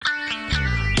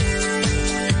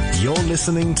You're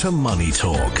listening to Money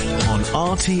Talk on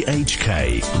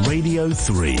RTHK Radio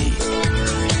 3.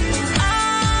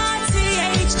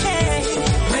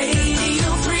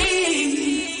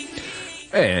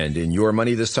 And in Your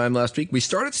Money this time last week, we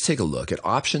started to take a look at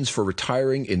options for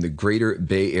retiring in the Greater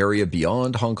Bay Area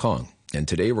beyond Hong Kong. And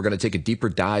today we're going to take a deeper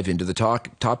dive into the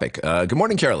topic. Good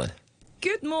morning, Carolyn.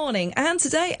 Good morning, and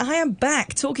today I am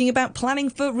back talking about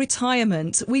planning for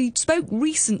retirement. We spoke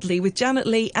recently with Janet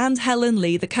Lee and Helen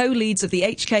Lee, the co-leads of the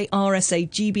HKRSA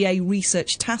GBA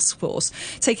Research Taskforce,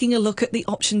 taking a look at the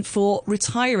option for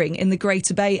retiring in the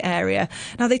Greater Bay Area.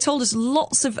 Now, they told us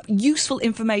lots of useful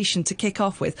information to kick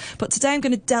off with, but today I'm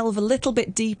going to delve a little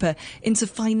bit deeper into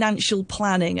financial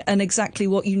planning and exactly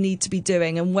what you need to be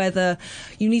doing and whether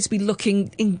you need to be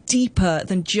looking in deeper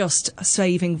than just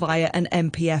saving via an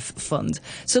MPF fund.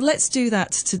 So let's do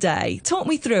that today. Talk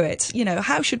me through it. You know,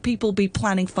 how should people be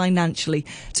planning financially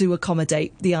to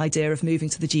accommodate the idea of moving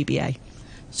to the GBA?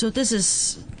 So this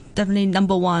is definitely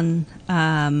number one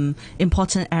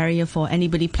important area for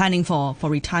anybody planning for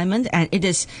retirement. And it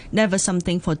is never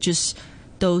something for just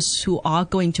those who are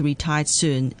going to retire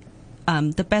soon.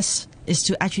 The best is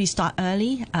to actually start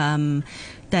early.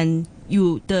 Then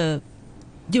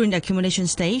during the accumulation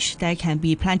stage, there can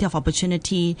be plenty of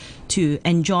opportunity to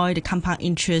enjoy the compound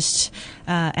interest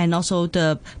and also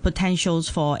the potentials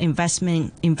for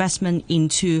investment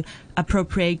into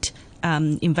appropriate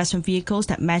investment vehicles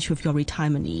that match with your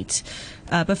retirement needs.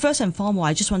 But first and foremost,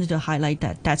 I just wanted to highlight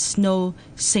that that's no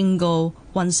single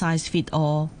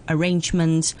one-size-fits-all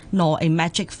arrangement nor a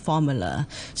magic formula.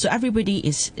 So everybody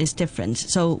is different.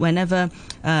 So whenever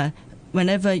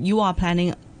you are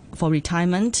planning for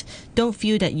retirement, don't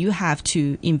feel that you have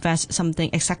to invest something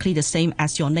exactly the same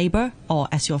as your neighbor or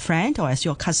as your friend or as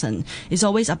your cousin. It's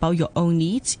always about your own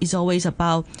needs. It's always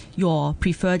about your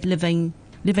preferred living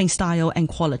style and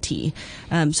quality.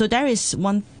 So there is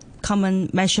one common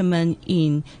measurement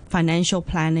in financial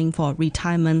planning for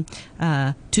retirement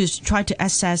to try to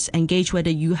assess and gauge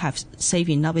whether you have saved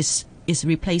enough is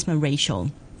replacement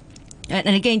ratio.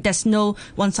 And again, there's no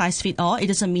one size fits all. It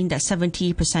doesn't mean that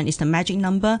 70% is the magic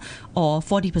number or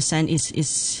 40%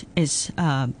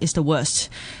 is the worst.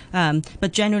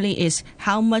 But generally is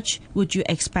how much would you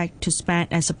expect to spend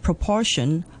as a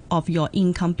proportion of your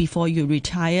income before you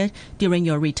retire during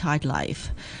your retired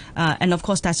life. And of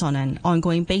course, that's on an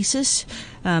ongoing basis.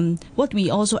 What we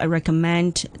also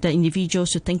recommend the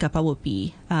individuals to think about would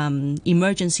be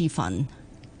emergency fund.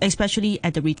 Especially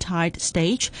at the retired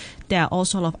stage, there are all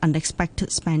sort of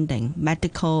unexpected spending,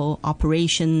 medical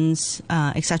operations,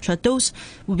 etc. Those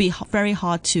will be very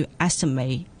hard to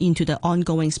estimate into the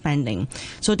ongoing spending.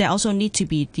 So there also need to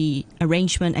be the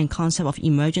arrangement and concept of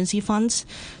emergency funds.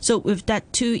 So with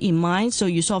that too in mind, so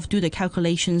you sort of do the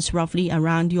calculations roughly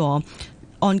around your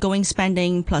ongoing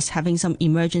spending plus having some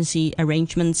emergency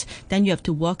arrangements, then you have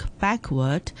to work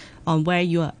backward on where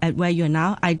you're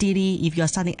now. Ideally, if you're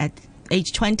starting at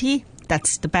age 20,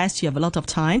 that's the best. You have a lot of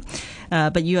time.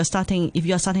 But if you are starting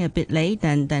a bit late,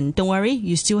 then don't worry.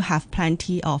 You still have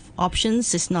plenty of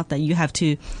options. It's not that you have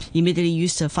to immediately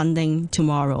use the funding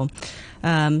tomorrow.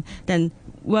 Then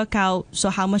work out so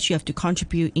how much you have to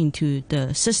contribute into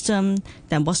the system,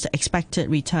 then what's the expected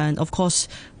return. Of course,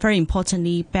 very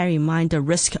importantly, bear in mind the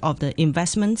risk of the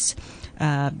investments.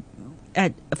 For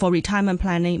retirement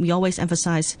planning, we always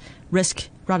emphasize risk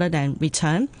rather than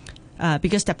return.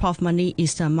 Because that pot of money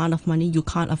is the amount of money you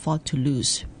can't afford to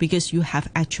lose because you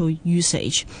have actual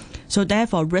usage. So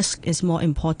therefore, risk is more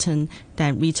important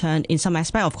than return in some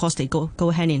aspect. Of course, they go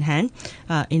hand in hand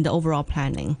in the overall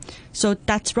planning. So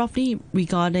that's roughly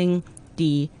regarding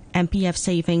the MPF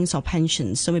savings or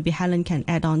pensions. So maybe Helen can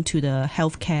add on to the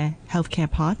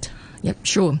healthcare part. Yep,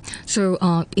 sure. So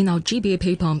in our GBA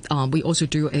paper, we also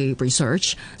do a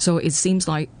research. So it seems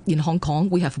like in Hong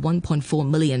Kong, we have 1.4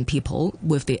 million people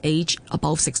with the age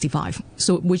above 65,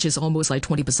 so which is almost like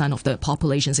 20% of the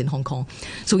populations in Hong Kong.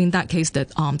 So in that case, that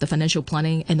the financial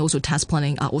planning and also tax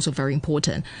planning are also very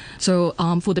important. So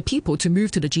for the people to move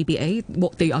to the GBA,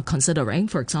 what they are considering,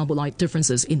 for example, like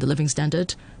differences in the living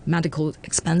standard, medical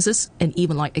expenses, and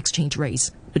even like exchange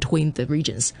rates between the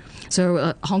regions.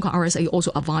 So Hong Kong RSA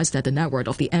also advised that the network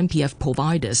of the MPF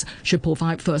providers should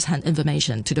provide first-hand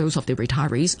information to those of the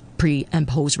retirees, pre- and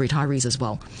post-retirees as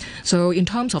well. So in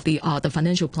terms of the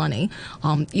financial planning,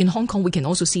 in Hong Kong, we can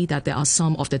also see that there are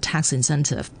some of the tax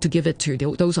incentive to give it to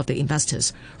those of the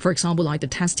investors. For example, like the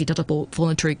tax-deductible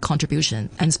voluntary contribution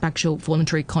and special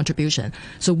voluntary contribution,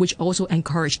 so which also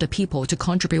encourage the people to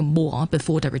contribute more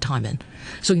before their retirement.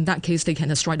 So in that case, they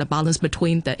can strike a balance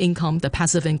between the income, the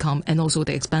passive passive income and also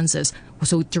the expenses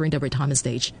so during the retirement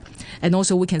stage. And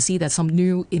also we can see that some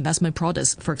new investment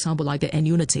products, for example, like the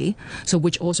annuity, so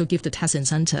which also give the tax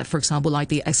incentive. For example, like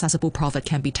the accessible profit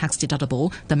can be tax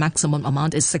deductible. The maximum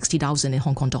amount is 60,000 in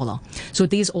Hong Kong dollar. So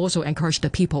these also encourage the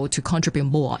people to contribute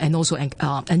more and also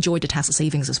enjoy the tax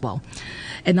savings as well.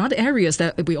 Another areas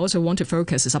that we also want to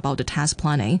focus is about the tax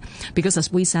planning, because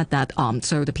as we said that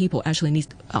so the people actually need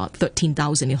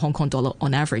 13,000 in Hong Kong dollar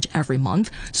on average every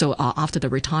month. So after the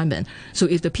retirement, so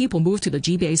if the people move to the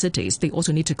GBA cities, they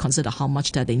also need to consider how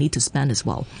much that they need to spend as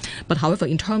well. But however,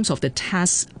 in terms of the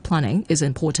tax planning is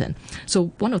important. So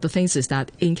one of the things is that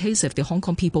in case if the Hong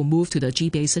Kong people move to the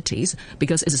GBA cities,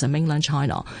 because it is a mainland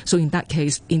China, so in that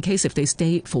case, in case if they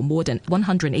stay for more than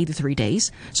 183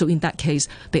 days, so in that case,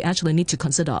 they actually need to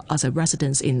consider as a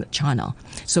residence in China.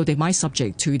 So they might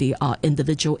subject to the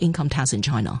individual income tax in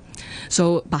China.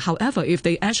 So, but however, if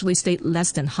they actually stay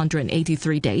less than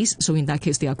 183 days, so in that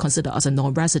case, they are considered as a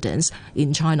non-residence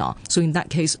in China. So in that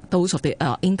case, those of the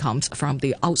incomes from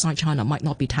the outside China might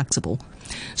not be taxable.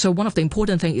 So one of the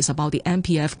important things is about the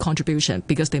MPF contribution,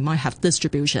 because they might have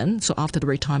distribution. So after the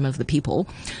retirement of the people,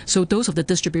 so those of the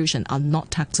distribution are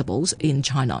not taxable in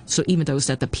China. So even those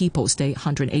that the people stay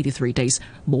 183 days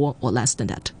more or less than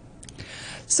that.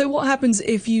 So what happens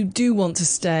if you do want to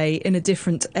stay in a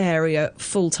different area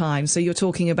full time? So you're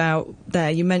talking about there,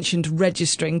 you mentioned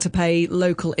registering to pay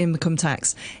local income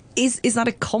tax. Is that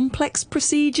a complex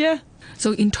procedure?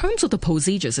 So in terms of the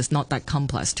procedures, it's not that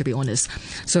complex, to be honest.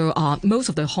 So most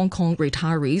of the Hong Kong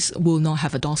retirees will not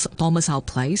have a domicile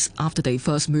place after they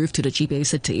first move to the GBA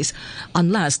cities,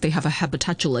 unless they have a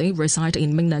habitually reside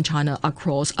in mainland China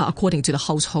according to the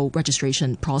household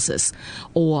registration process,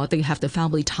 or they have the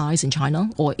family ties in China,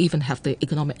 or even have the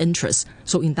economic interest.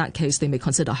 So in that case, they may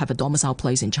consider have a domicile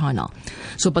place in China.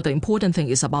 So, but the important thing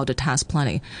is about the tax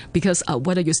planning, because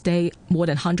whether you stay more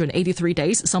than 183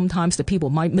 days, sometimes the people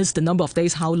might miss the number of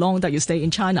days how long that you stay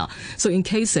in China. So in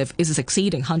case if it is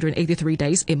exceeding 183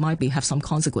 days, it might have some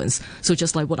consequence. So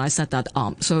just like what I said that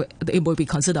so it will be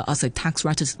considered as a tax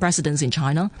residence in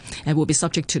China and will be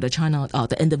subject to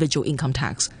the individual income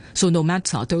tax. So no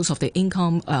matter those of the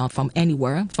income from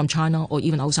anywhere, from China or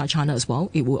even outside China as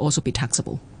well, it will also be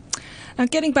taxable. Now,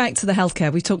 getting back to the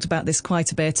healthcare, we talked about this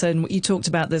quite a bit, and you talked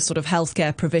about the sort of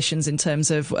healthcare provisions in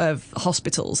terms of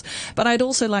hospitals. But I'd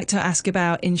also like to ask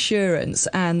about insurance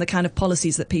and the kind of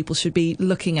policies that people should be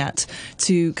looking at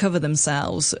to cover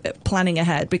themselves, planning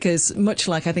ahead, because much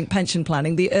like I think pension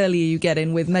planning, the earlier you get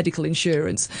in with medical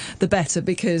insurance, the better,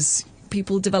 because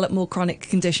people develop more chronic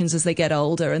conditions as they get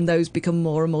older, and those become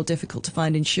more and more difficult to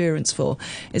find insurance for.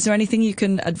 Is there anything you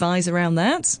can advise around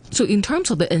that? So in terms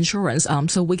of the insurance,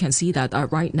 so we can see that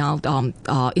right now,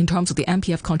 in terms of the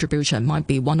MPF contribution, might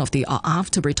be one of the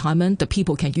after retirement, the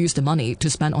people can use the money to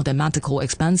spend on their medical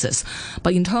expenses.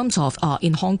 But in terms of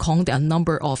in Hong Kong, there are a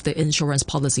number of the insurance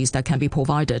policies that can be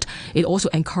provided. It also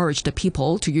encouraged the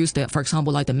people to use for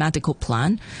example, like the medical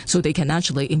plan, so they can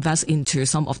actually invest into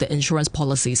some of the insurance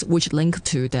policies which link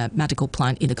to the medical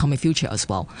plan in the coming future as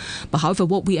well. But however,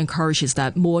 what we encourage is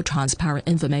that more transparent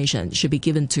information should be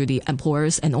given to the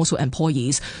employers and also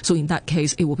employees. So in that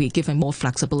case, it will be given more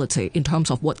flexibility in terms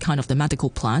of what kind of the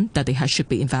medical plan that they should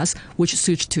be invest, which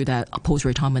suits to their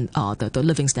post-retirement, the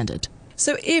living standard.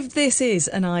 So if this is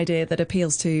an idea that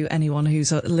appeals to anyone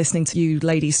who's listening to you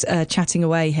ladies chatting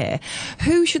away here,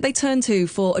 who should they turn to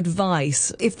for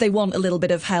advice if they want a little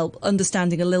bit of help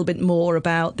understanding a little bit more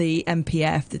about the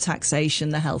MPF, the taxation,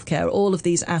 the healthcare, all of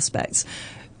these aspects?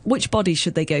 Which bodies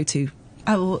should they go to?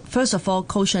 I will first of all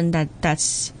caution that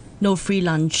that's no free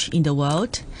lunch in the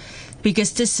world,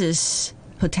 because this is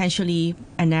potentially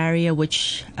an area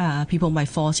which people might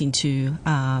fall into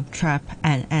trap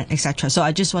and etc. So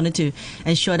I just wanted to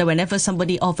ensure that whenever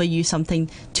somebody offers you something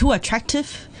too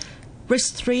attractive,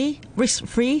 risk-free,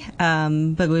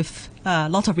 but with a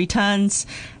lot of returns,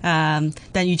 then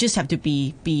you just have to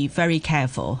be very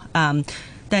careful.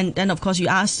 Then of course you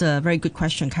asked a very good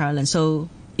question, Carolyn. So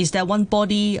is there one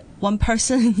body, one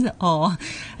person, or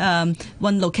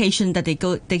one location that they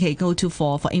can go to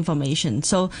for information?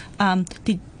 So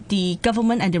the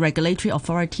government and the regulatory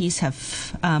authorities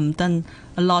have done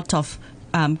a lot of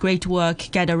great work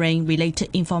gathering related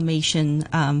information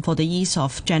for the ease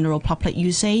of general public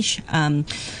usage.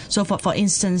 So for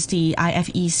instance, the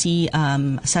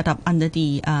IFEC set up under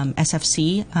the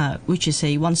SFC, which is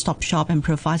a one-stop shop and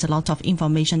provides a lot of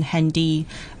information handy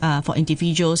for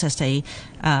individuals as they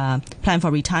plan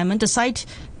for retirement. The site,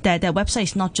 their website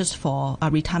is not just for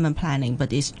retirement planning,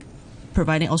 but is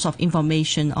providing also of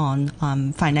information on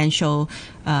financial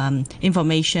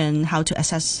information, how to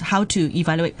assess, how to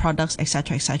evaluate products,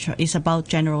 etc., etc. It's about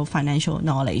general financial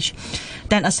knowledge.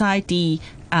 Then aside the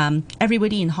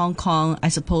everybody in Hong Kong, I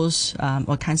suppose,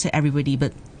 or can't say everybody,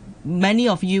 but many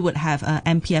of you would have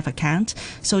an MPF account.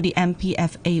 So the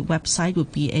MPFA website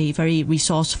would be a very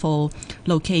resourceful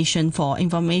location for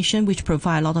information, which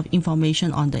provide a lot of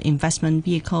information on the investment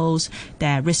vehicles,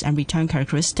 their risk and return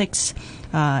characteristics,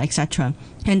 etc.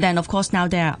 And then, of course, now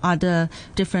there are other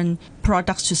different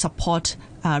products to support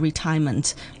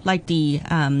retirement, like the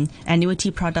annuity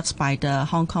products by the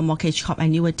Hong Kong Mortgage Corp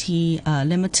Annuity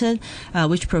Limited,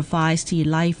 which provides the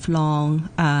lifelong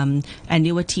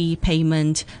annuity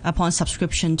payment upon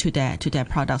subscription to their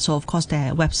product. So, of course,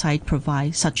 their website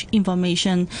provides such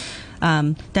information.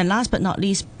 Then, last but not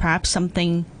least, perhaps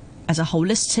something as a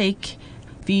holistic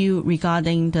view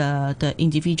regarding the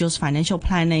individual's financial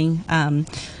planning.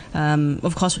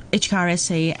 Of course,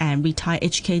 HKRSA and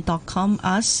retirehk.com,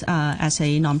 us as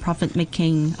a non-profit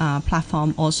making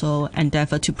platform, also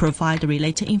endeavor to provide the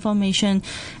related information,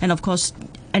 and of course,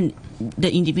 and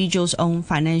the individual's own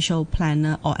financial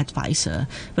planner or advisor.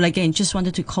 But again, just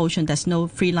wanted to caution, there's no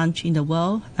free lunch in the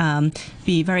world.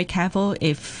 Be very careful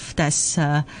if there's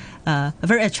a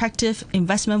very attractive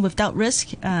investment without risk.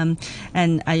 And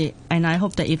I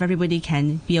hope that if everybody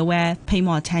can be aware, pay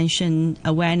more attention,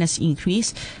 awareness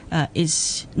increase,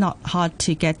 it's not hard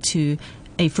to get to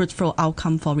a fruitful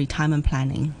outcome for retirement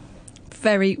planning.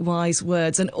 Very wise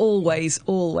words, and always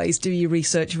do your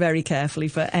research very carefully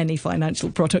for any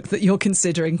financial product that you're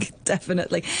considering.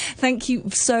 Definitely. Thank you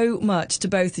so much to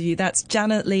both of you. That's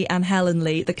Janet Lee and Helen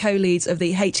Lee, the co-leads of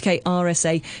the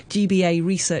HKRSA GBA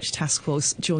Research Taskforce.